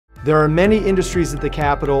There are many industries at the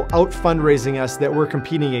Capitol out fundraising us that we're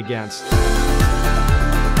competing against.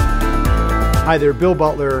 Hi there, Bill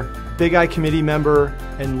Butler, Big I committee member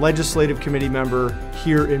and legislative committee member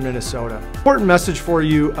here in Minnesota. Important message for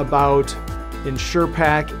you about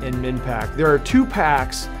InsurPac and MIIA Pac. There are two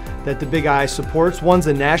PACs that the Big I supports. One's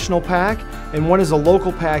a national PAC and one is a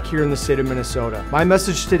local PAC here in the state of Minnesota. My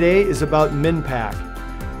message today is about MIIA Pac.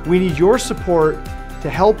 We need your support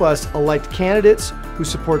to help us elect candidates who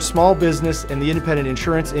support small business and the independent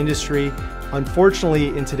insurance industry.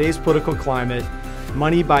 Unfortunately, in today's political climate,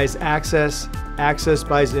 money buys access, access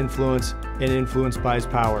buys influence, and influence buys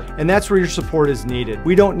power. And that's where your support is needed.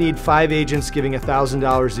 We don't need 5 agents giving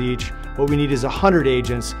 $1,000 each. What we need is 100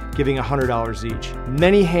 agents giving $100 each.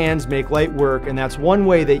 Many hands make light work, and that's one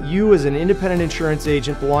way that you as an independent insurance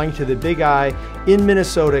agent belonging to the Big I in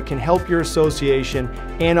Minnesota can help your association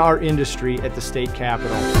and our industry at the state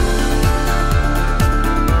capitol.